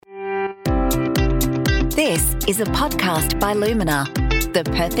This is a podcast by Lumina, the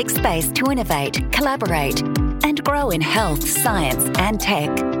perfect space to innovate, collaborate, and grow in health, science, and tech.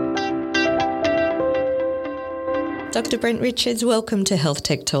 Dr Brent Richards, welcome to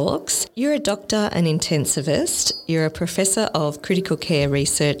Healthtech Talks. You're a doctor and intensivist. You're a professor of critical care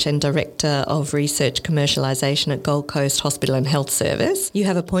research and director of research commercialisation at Gold Coast Hospital and Health Service. You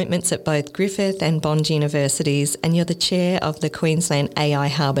have appointments at both Griffith and Bond universities, and you're the chair of the Queensland AI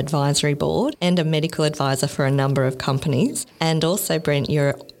Hub Advisory Board and a medical advisor for a number of companies. And also, Brent,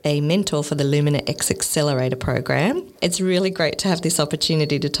 you're a mentor for the LuminaX accelerator program. It's really great to have this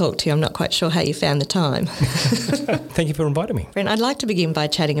opportunity to talk to you. I'm not quite sure how you found the time. Thank you for inviting me. Brent, I'd like to begin by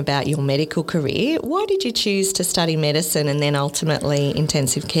chatting about your medical career. Why did you choose to study medicine and then ultimately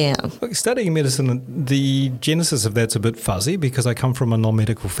intensive care? Look, studying medicine, the genesis of that's a bit fuzzy because I come from a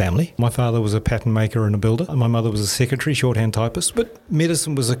non-medical family. My father was a pattern maker and a builder. My mother was a secretary, shorthand typist. But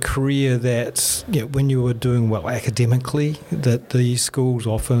medicine was a career that, when you were doing well academically, that the schools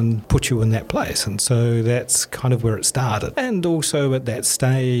often put you in that place. And so that's kind of where it started. And also at that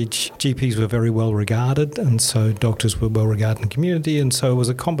stage, GPs were very well regarded, and so doctors were well regarded in the community. And so it was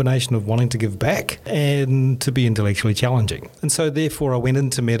a combination of wanting to give back and to be intellectually challenging. And so therefore I went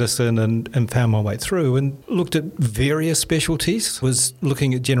into medicine and found my way through and looked at various specialties. Was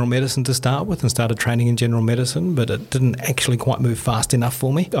looking at general medicine to start with and started training in general medicine, but it didn't actually quite move fast enough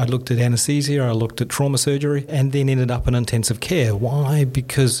for me. I looked at anaesthesia, I looked at trauma surgery, and then ended up in intensive care. Why?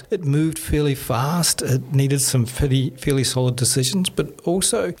 Because it moved fairly fast. It needed some fairly solid decisions, but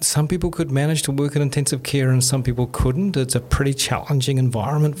also some people could manage to work in intensive care and some people couldn't. It's a pretty challenging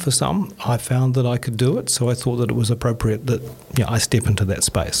environment for some. I found that I could do it, so I thought that it was appropriate that I step into that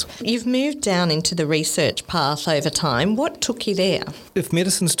space. You've moved down into the research path over time. What took you there? If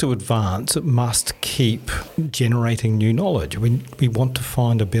medicine's to advance, it must keep generating new knowledge. We want to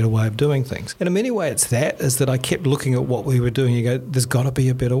find a better way of doing things. And in many ways, is that I kept looking at what we were doing. You go, there's got to be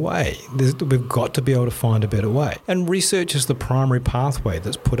a better way. We've got to be able to find a better way. And research is the primary pathway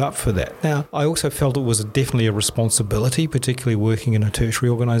that's put up for that. Now, I also felt it was definitely a responsibility, particularly working in a tertiary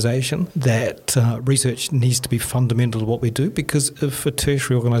organisation, that research needs to be fundamental to what we do, because if a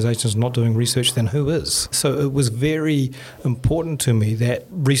tertiary organisation is not doing research, then who is? So it was very important to me that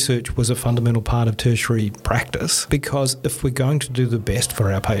research was a fundamental part of tertiary practice, because if we're going to do the best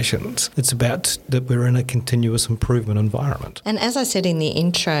for our patients, it's about that we're in a continuous improvement environment. And as I said in the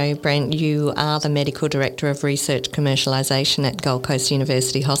intro, Brent, you are the Medical Director of Research Commercialisation at Gold Coast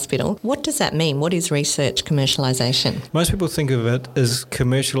University Hospital. What does that mean? What is research commercialisation? Most people think of it as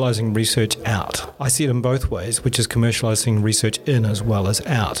commercialising research out. I see it in both ways, which is commercialising research in as well as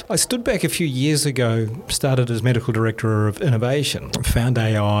out. I stood back a few years ago, started as Medical Director of Innovation, found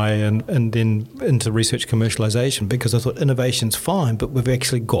AI and then into research commercialisation, because I thought innovation's fine, but we've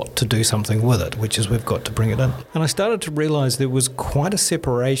actually got to do something with it, which is we've got to bring it in. And I started to realise there was quite a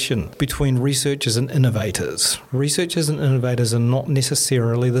separation between researchers and innovators. Researchers and innovators are not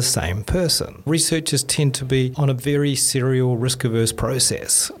necessarily the same person. Researchers tend to be on a very serial, risk-averse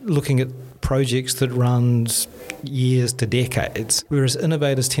process, looking at projects that runs years to decades, whereas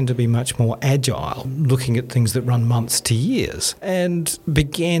innovators tend to be much more agile, looking at things that run months to years, and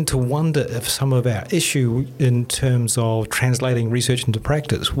began to wonder if some of our issue in terms of translating research into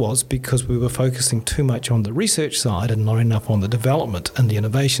practice was because we were focusing too much on the research side and not enough on the development and the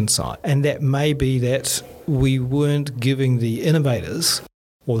innovation side. And that may be that we weren't giving the innovators,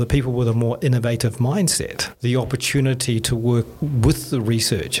 or the people with a more innovative mindset, the opportunity to work with the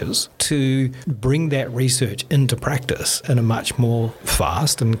researchers to bring that research into practice in a much more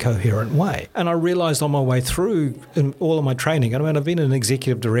fast and coherent way. And I realised on my way through in all of my training, I've been an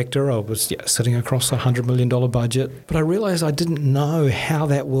executive director, I was sitting across a $100 million budget, but I realised I didn't know how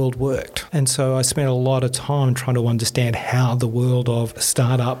that world worked. And so I spent a lot of time trying to understand how the world of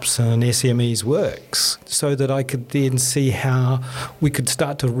startups and SMEs works, so that I could then see how we could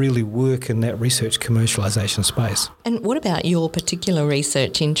start to really work in that research commercialisation space. And what about your particular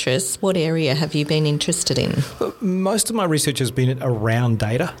research interests? What area have you been interested in? Most of my research has been around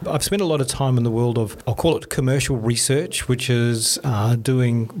data. I've spent a lot of time in the world of, I'll call it commercial research, which is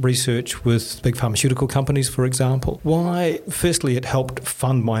doing research with big pharmaceutical companies, for example. Why? Firstly, it helped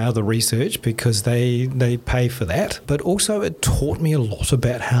fund my other research because they pay for that, but also it taught me a lot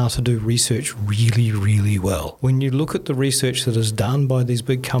about how to do research really, really well. When you look at the research that is done by these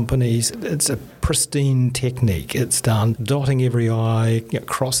these big companies, it's a pristine technique. It's done dotting every I,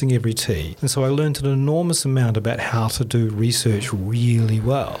 crossing every T. And so I learned an enormous amount about how to do research really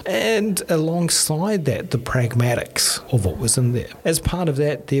well. And alongside that, the pragmatics of what was in there. As part of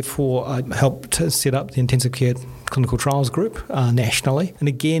that, therefore, I helped to set up the intensive care clinical trials group nationally. And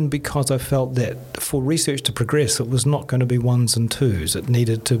again, because I felt that for research to progress, it was not going to be ones and twos. It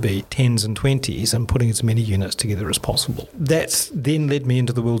needed to be 10s and 20s and putting as many units together as possible. That then led me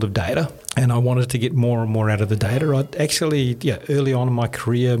into the world of data, and I wanted to get more and more out of the data. I actually, early on in my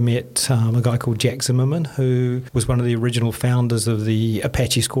career, met a guy called Jack Zimmerman, who was one of the original founders of the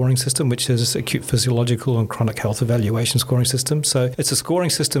Apache scoring system, which is acute physiological and chronic health evaluation scoring system. So it's a scoring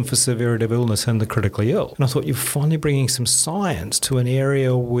system for severity of illness and the critically ill. And I thought, you're finally bringing some science to an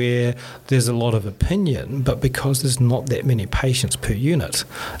area where there's a lot of opinion, but because there's not that many patients per unit,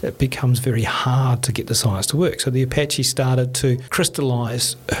 it becomes very hard to get the science to work. So the Apache started to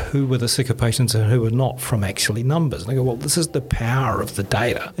crystallize who were the sicker patients and who were not from actually numbers. And I go, well, this is the power of the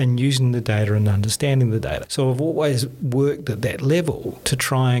data and using the data and understanding the data. So I've always worked at that level to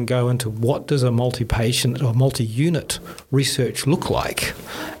try and go into what does a multi-patient or multi-unit research look like,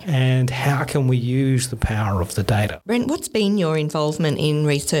 and how can we use the power of the data. Brent, what's been your involvement in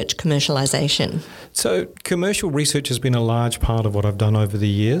research commercialisation? So commercial research has been a large part of what I've done over the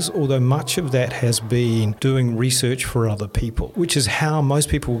years, although much of that has been doing research for other people, which is how most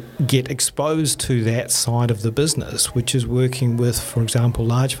people get exposed to that side of the business, which is working with, for example,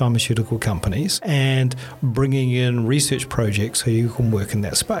 large pharmaceutical companies and bringing in research projects so you can work in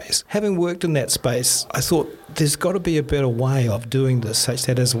that space. Having worked in that space, I thought there's got to be a better way of doing this such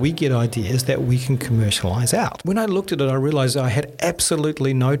that as we get ideas that we can commercialise out. When I looked at it, I realised I had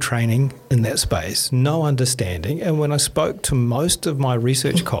absolutely no training in that space, no understanding, and when I spoke to most of my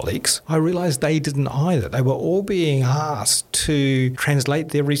research colleagues, I realised they didn't either. They were all being asked to translate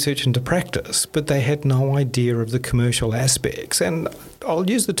their research into practice, but they had no idea of the commercial aspects. And I'll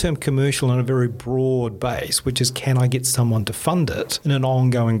use the term commercial on a very broad base, which is, can I get someone to fund it in an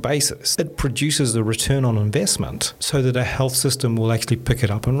ongoing basis? It produces a return on investment so that a health system will actually pick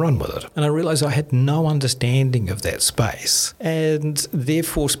it up and run with it. And I realised I had no understanding of that space, and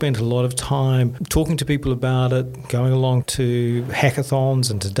therefore spent a lot of time talking to people about it, going along to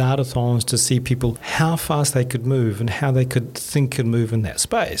hackathons and to datathons to see people how fast they could move and how they could think and move in that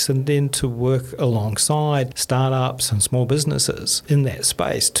space, and then to work alongside startups and small businesses in that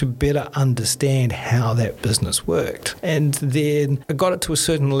space to better understand how that business worked. And then I got it to a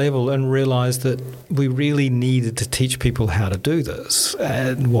certain level and realised that we really needed to teach people how to do this.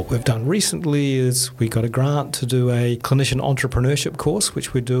 And what we've done recently is we got a grant to do a clinician entrepreneurship course,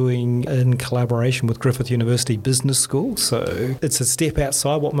 which we're doing in collaboration with Griffith University Business School. So it's a step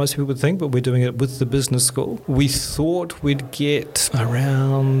outside what most people would think, but we're doing it with the business school. We thought we'd get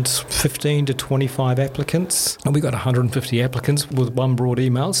around 15 to 25 applicants, and we got 150 applicants with one broad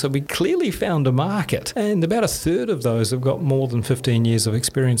email. So we clearly found a market, and about a third of those have got more than 15 years of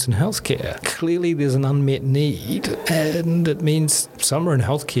experience in healthcare. Clearly there's an unmet need, and it means somewhere in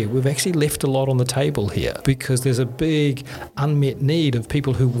healthcare we've actually left a lot on the table here, because there's a big unmet need of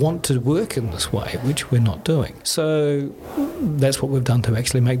people who want to work in this way, which we're not doing. So that's what we've done to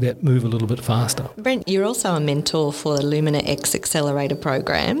actually make that move a little bit faster. Brent, you're also a mentor for the LuminaX accelerator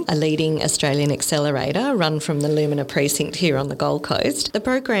program, a leading Australian accelerator run from the Lumina precinct here on the Gold Coast. The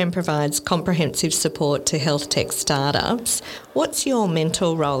program provides comprehensive support to health tech startups. What's your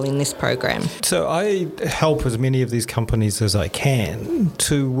mentor role in this program? So I help as many of these companies as I can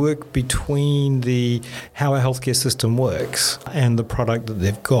to work between how a healthcare system works and the product that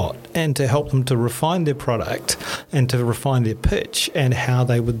they've got, and to help them to refine their product and to refine their pitch and how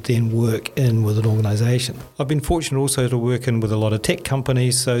they would then work in with an organisation. I've been fortunate also to work in with a lot of tech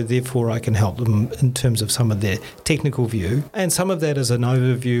companies, so therefore I can help them in terms of some of their technical view, and some of that is an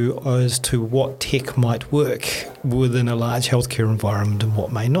overview as to what tech might work within a large healthcare environment and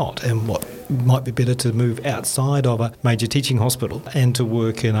what may not, and what might be better to move outside of a major teaching hospital and to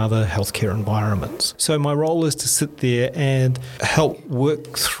work in other healthcare environments. So my role is to sit there and help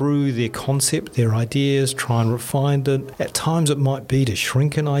work through their concept, their ideas, try and refine it. At times it might be to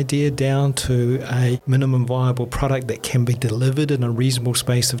shrink an idea down to a minimum viable product that can be delivered in a reasonable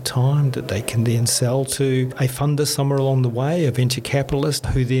space of time, that they can then sell to a funder somewhere along the way, a venture capitalist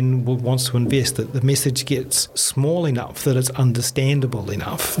who then wants to invest, that the message gets small enough that it's understandable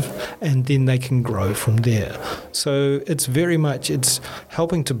enough, and then then they can grow from there. So it's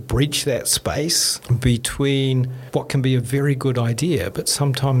helping to breach that space between what can be a very good idea, but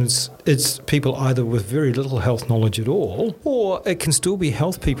sometimes it's people either with very little health knowledge at all, or it can still be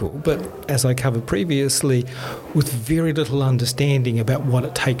health people, but as I covered previously, with very little understanding about what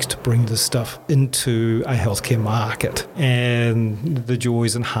it takes to bring this stuff into a healthcare market and the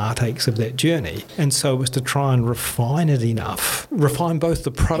joys and heartaches of that journey. And so it's to try and refine it enough, refine both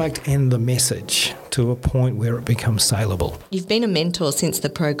the product and the message to a point where it becomes saleable. You've been a mentor since the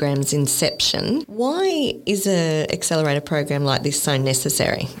program's inception. Why is an accelerator program like this so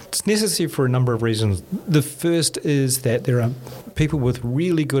necessary? It's necessary for a number of reasons. The first is that there are people with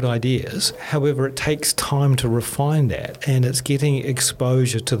really good ideas. However, it takes time to refine that, and it's getting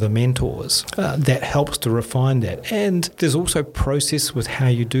exposure to the mentors that helps to refine that. And there's also process with how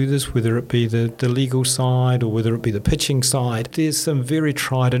you do this, whether it be the legal side or whether it be the pitching side. There's some very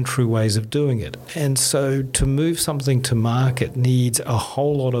tried and true ways of doing it. And so to move something to market needs a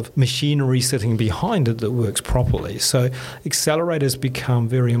whole lot of machinery sitting behind it that works properly. So accelerators become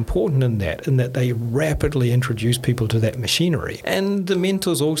very important in that they rapidly introduce people to that machinery. And the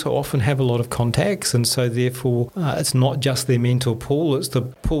mentors also often have a lot of contacts, and so therefore it's not just their mentor pool, it's the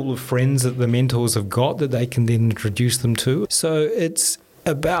pool of friends that the mentors have got that they can then introduce them to. So it's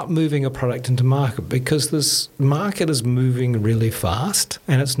about moving a product into market, because this market is moving really fast,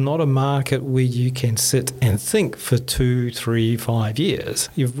 and it's not a market where you can sit and think for 2, 3, 5 years.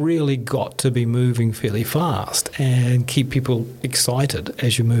 You've really got to be moving fairly fast and keep people excited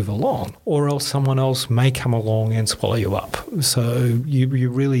as you move along, or else someone else may come along and swallow you up. So you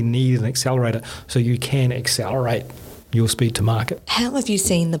really need an accelerator so you can accelerate your speed to market. How have you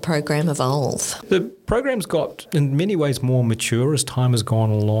seen the program evolve? The program's got, in many ways, more mature as time has gone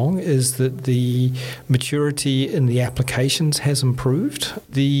along, is that the maturity in the applications has improved.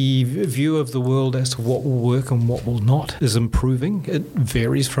 The view of the world as to what will work and what will not is improving. It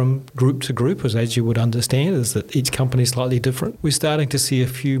varies from group to group, as you would understand, is that each company is slightly different. We're starting to see a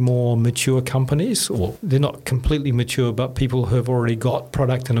few more mature companies, or they're not completely mature, but people who have already got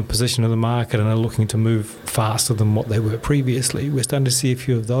product in a position in the market and are looking to move faster than what they were previously. We're starting to see a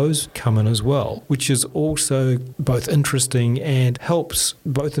few of those come in as well, which is also both interesting and helps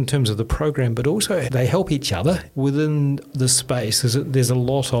both in terms of the program, but also they help each other within the space. There's a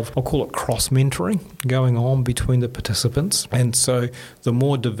lot of, I'll call it cross-mentoring going on between the participants. And so the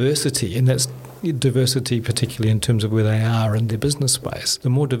more diversity, and that's diversity particularly in terms of where they are in their business space, the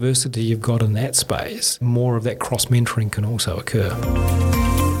more diversity you've got in that space, more of that cross-mentoring can also occur.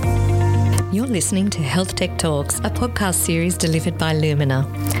 You're listening to Healthtech Talks, a podcast series delivered by Lumina.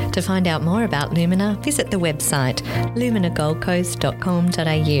 To find out more about Lumina, visit the website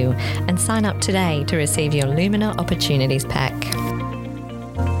luminagoldcoast.com.au and sign up today to receive your Lumina Opportunities Pack.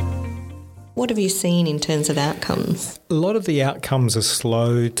 What have you seen in terms of outcomes? A lot of the outcomes are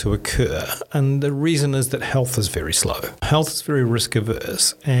slow to occur, and the reason is that health is very slow. Health is very risk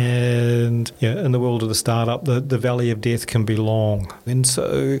averse, and in the world of the startup, the valley of death can be long. And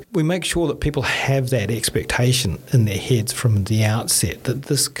so we make sure that people have that expectation in their heads from the outset that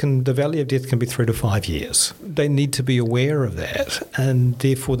the valley of death can be 3 to 5 years. They need to be aware of that, and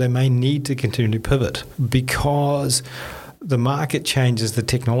therefore they may need to continually pivot, because the market changes, the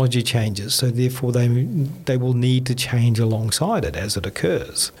technology changes, so therefore they will need to change alongside it as it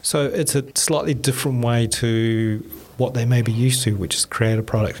occurs. So it's a slightly different way to what they may be used to, which is create a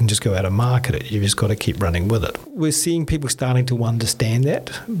product and just go out and market it. You've just got to keep running with it. We're seeing people starting to understand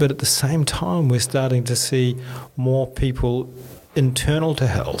that, but at the same time we're starting to see more people internal to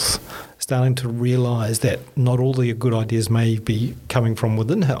health starting to realise that not all the good ideas may be coming from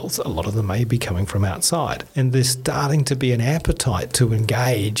within health, a lot of them may be coming from outside. And there's starting to be an appetite to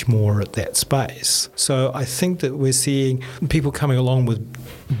engage more at that space. So I think that we're seeing people coming along with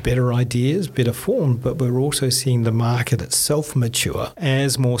better ideas, better form, but we're also seeing the market itself mature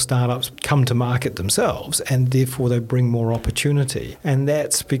as more startups come to market themselves, and therefore they bring more opportunity. And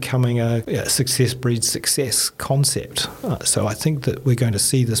that's becoming a success breeds success concept. So I think that we're going to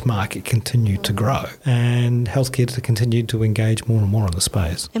see this market continue to grow and healthcare to continue to engage more and more in the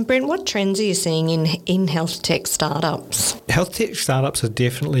space. And Brent, what trends are you seeing in health tech startups? Health tech startups are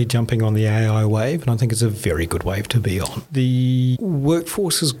definitely jumping on the AI wave, and I think it's a very good wave to be on. The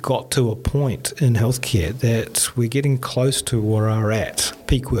workforce has got to a point in healthcare that we're getting close to where we're at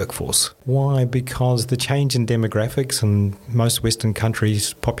peak workforce. Why? Because the change in demographics in most Western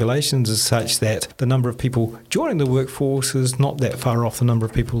countries' populations is such that the number of people joining the workforce is not that far off the number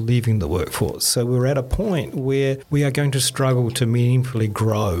of people leaving the workforce. So we're at a point where we are going to struggle to meaningfully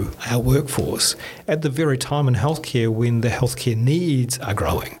grow our workforce at the very time in healthcare when the healthcare needs are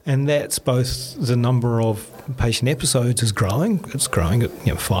growing. And that's both the number of patient episodes is growing. It's growing at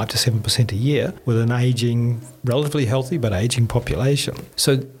 5 to 7% a year with an aging, relatively healthy but aging population.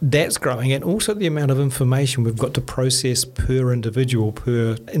 So that's growing, and also the amount of information we've got to process per individual,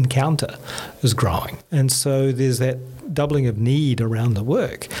 per encounter is growing. And so there's that doubling of need around the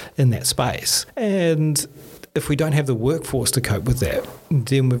work in that space. And if we don't have the workforce to cope with that,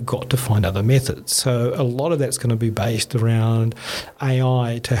 then we've got to find other methods. So a lot of that's going to be based around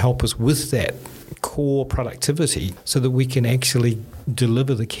AI to help us with that core productivity so that we can actually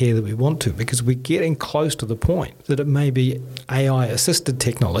deliver the care that we want to, because we're getting close to the point that it may be AI-assisted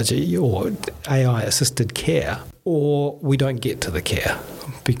technology or AI-assisted care, or we don't get to the care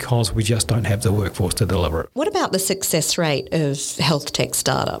because we just don't have the workforce to deliver it. What about the success rate of health tech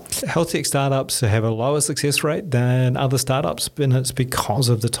startups? Health tech startups have a lower success rate than other startups, and it's because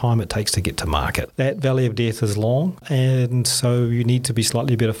of the time it takes to get to market. That valley of death is long, and so you need to be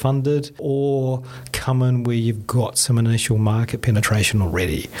slightly better funded or come in where you've got some initial market penetration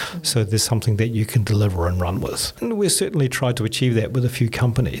already. So there's something that you can deliver and run with. And we've certainly tried to achieve that with a few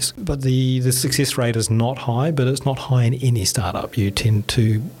companies. But the success rate is not high, but it's not high in any startup you tend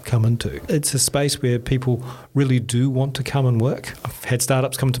to come into. It's a space where people really do want to come and work. I've had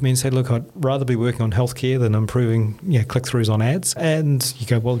startups come to me and say, look, I'd rather be working on healthcare than improving click-throughs on ads. And you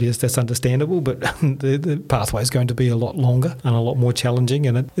go, well, yes, that's understandable, but the pathway is going to be a lot longer and a lot more challenging.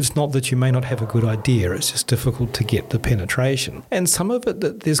 And it's not that you may not have a good idea, it's just difficult to get the penetration. And some of it,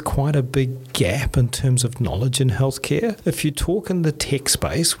 that there's quite a big gap in terms of knowledge in healthcare. If you talk in the tech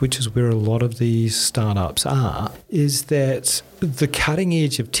space, which is where a lot of these startups are, is that the cutting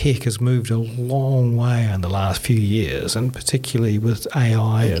edge of tech has moved a long way in the last few years, and particularly with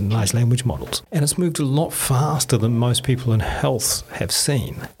AI and large language models. And it's moved a lot faster than most people in health have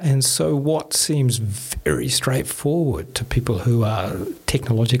seen. And so what seems very straightforward to people who are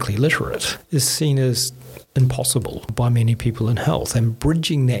technologically literate is seen as impossible by many people in health, and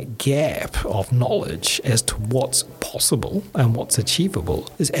bridging that gap of knowledge as to what's possible and what's achievable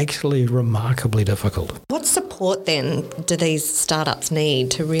is actually remarkably difficult. What support then do these startups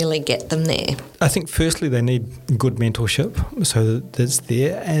need to really get them there? I think firstly they need good mentorship so that it's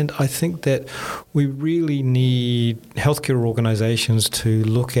there, and I think that we really need healthcare organisations to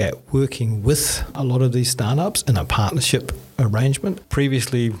look at working with a lot of these startups in a partnership arrangement.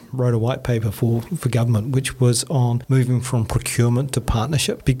 Previously wrote a white paper for government which was on moving from procurement to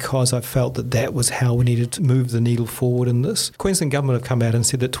partnership, because I felt that was how we needed to move the needle forward in this. Queensland government have come out and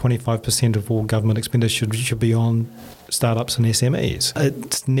said that 25% of all government expenditure should be on startups and SMEs.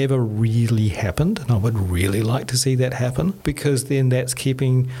 It's never really happened, and I would really like to see that happen, because then that's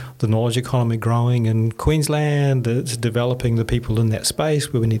keeping the knowledge economy growing in Queensland, it's developing the people in that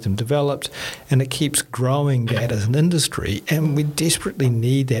space where we need them developed, and it keeps growing that as an industry, and we desperately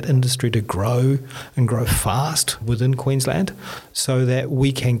need that industry to grow and grow fast within Queensland so that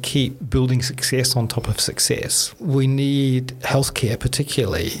we can keep building success on top of success. We need healthcare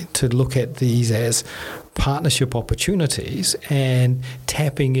particularly to look at these as partnership opportunities and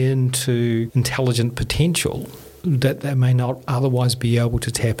tapping into intelligent potential that they may not otherwise be able to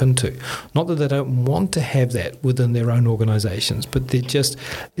tap into. Not that they don't want to have that within their own organisations, but there just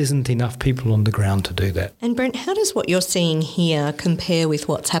isn't enough people on the ground to do that. And Brent, how does what you're seeing here compare with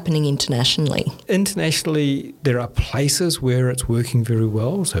what's happening internationally? Internationally, there are places where it's working very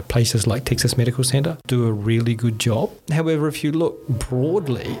well. So places like Texas Medical Center do a really good job. However, if you look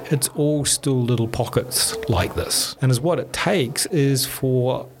broadly, it's all still little pockets like this. And as what it takes is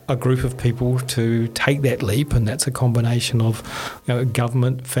for a group of people to take that leap, and that's a combination of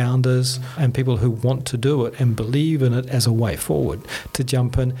government, founders, and people who want to do it and believe in it as a way forward, to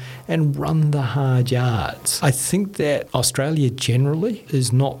jump in and run the hard yards. I think that Australia generally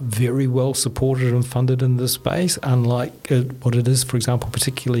is not very well supported and funded in this space, unlike what it is, for example,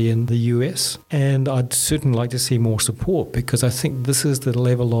 particularly in the US. And I'd certainly like to see more support, because I think this is the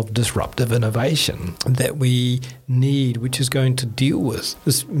level of disruptive innovation that we need, which is going to deal with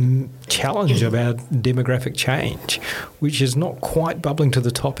this challenge about demographic change, which is not quite bubbling to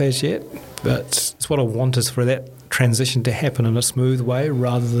the top as yet, but it's what I want is for that transition to happen in a smooth way,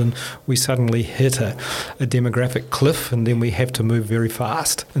 rather than we suddenly hit a demographic cliff and then we have to move very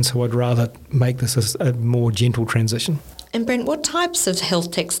fast. And so I'd rather make this a more gentle transition. And Brent, what types of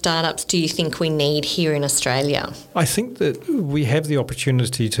health tech startups do you think we need here in Australia? I think that we have the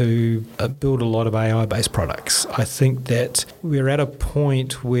opportunity to build a lot of AI-based products. I think that we're at a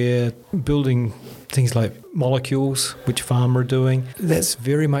point where building things like molecules, which pharma are doing, that's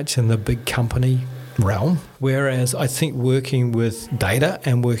very much in the big company realm. Whereas I think working with data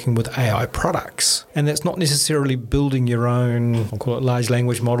and working with AI products, and that's not necessarily building your own, I'll call it large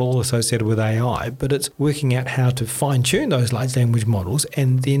language model associated with AI, but it's working out how to fine-tune those large language models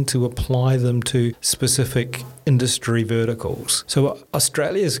and then to apply them to specific industry verticals. So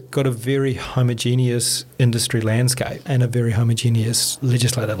Australia's got a very homogeneous industry landscape and a very homogeneous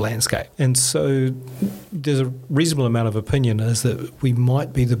legislative landscape. And so there's a reasonable amount of opinion is that we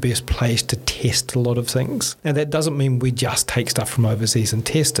might be the best place to test a lot of things. Now, that doesn't mean we just take stuff from overseas and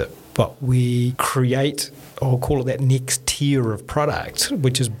test it, but we create, I'll call it that next tier of product,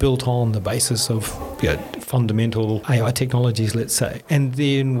 which is built on the basis of fundamental AI technologies, let's say. And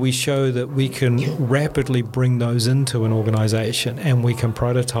then we show that we can rapidly bring those into an organisation and we can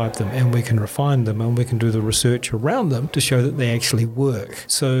prototype them and we can refine them and we can do the research around them to show that they actually work.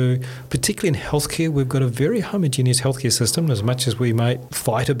 So particularly in healthcare, we've got a very homogeneous healthcare system, as much as we might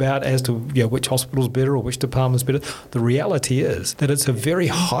fight about as to which hospital's better or which department's better. The reality is that it's a very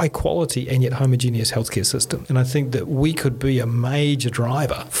high quality and yet homogeneous healthcare system. And I think that we could be a major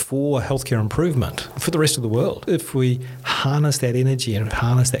driver for healthcare improvement for the rest of the world if we harness that energy and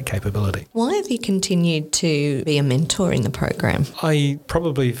harness that capability. Why have you continued to be a mentor in the program? I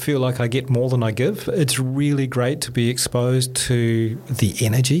probably feel like I get more than I give. It's really great to be exposed to the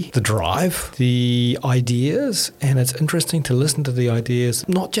energy, the drive, the ideas, and it's interesting to listen to the ideas,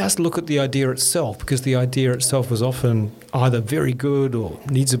 not just look at the idea itself, because the idea itself is often either very good or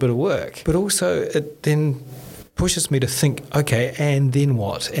needs a bit of work, but also it then pushes me to think, okay, and then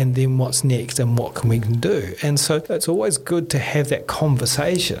what? And then what's next? And what can we do? And so it's always good to have that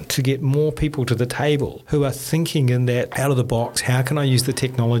conversation to get more people to the table who are thinking in that out of the box, how can I use the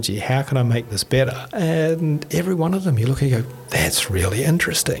technology? How can I make this better? And every one of them, you look and you go, that's really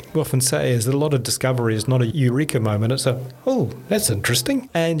interesting. We often say is that a lot of discovery is not a eureka moment. It's a, oh, that's interesting.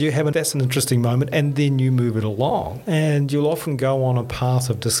 And you have a, that's an interesting moment. And then you move it along. And you'll often go on a path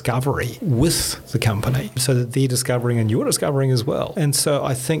of discovery with the company so that they're discovering and you're discovering as well. And so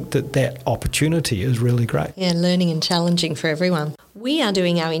I think that that opportunity is really great. Yeah, learning and challenging for everyone. We are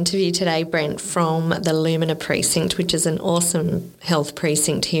doing our interview today, Brent, from the Lumina precinct, which is an awesome health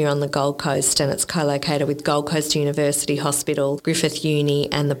precinct here on the Gold Coast, and it's co-located with Gold Coast University Hospital, Griffith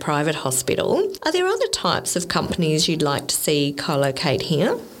Uni and the private hospital. Are there other types of companies you'd like to see co-locate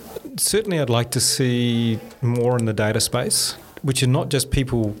here? Certainly I'd like to see more in the data space, which are not just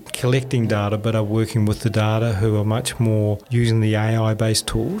people collecting data, but are working with the data, who are much more using the AI-based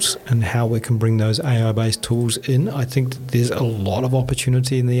tools and how we can bring those AI-based tools in. I think that there's a lot of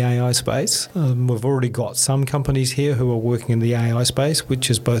opportunity in the AI space. We've already got some companies here who are working in the AI space,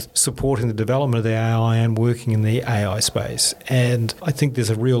 which is both supporting the development of the AI and working in the AI space. And I think there's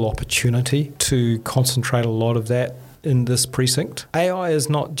a real opportunity to concentrate a lot of that in this precinct. AI is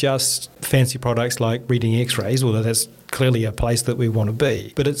not just fancy products like reading x-rays, although that's clearly a place that we want to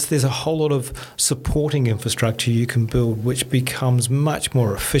be, but there's a whole lot of supporting infrastructure you can build which becomes much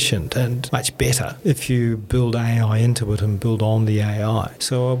more efficient and much better if you build AI into it and build on the AI.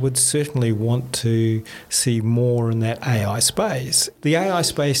 So I would certainly want to see more in that AI space. The AI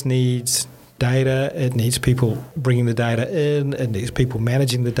space needs data, it needs people bringing the data in, it needs people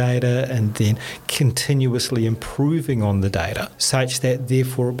managing the data and then continuously improving on the data such that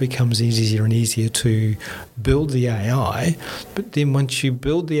therefore it becomes easier and easier to build the AI. But then once you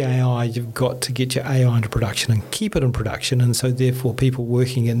build the AI, you've got to get your AI into production and keep it in production, and so therefore people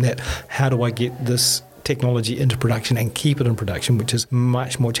working in that, how do I get this technology into production and keep it in production, which is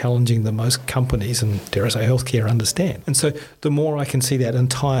much more challenging than most companies and, dare I say, healthcare understand. And so the more I can see that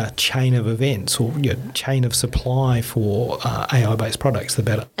entire chain of events or chain of supply for AI-based products, the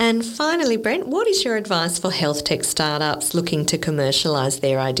better. And finally, Brent, what is your advice for health tech startups looking to commercialise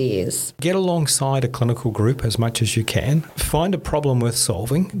their ideas? Get alongside a clinical group as much as you can. Find a problem worth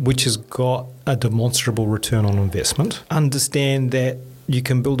solving, which has got a demonstrable return on investment. Understand that you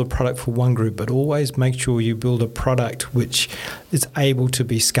can build a product for one group, but always make sure you build a product which is able to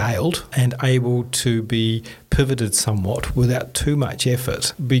be scaled and able to be pivoted somewhat without too much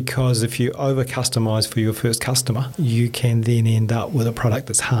effort, because if you over-customize for your first customer, you can then end up with a product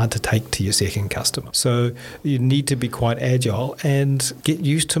that's hard to take to your second customer. So you need to be quite agile and get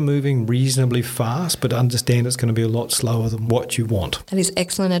used to moving reasonably fast, but understand it's going to be a lot slower than what you want. That is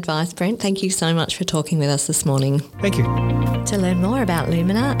excellent advice, Brent. Thank you so much for talking with us this morning. Thank you. To learn more about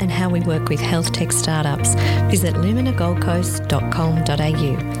Lumina and how we work with health tech startups, visit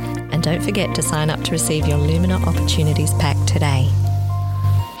luminagoldcoast.com.au. And don't forget to sign up to receive your Lumina Opportunities Pack today.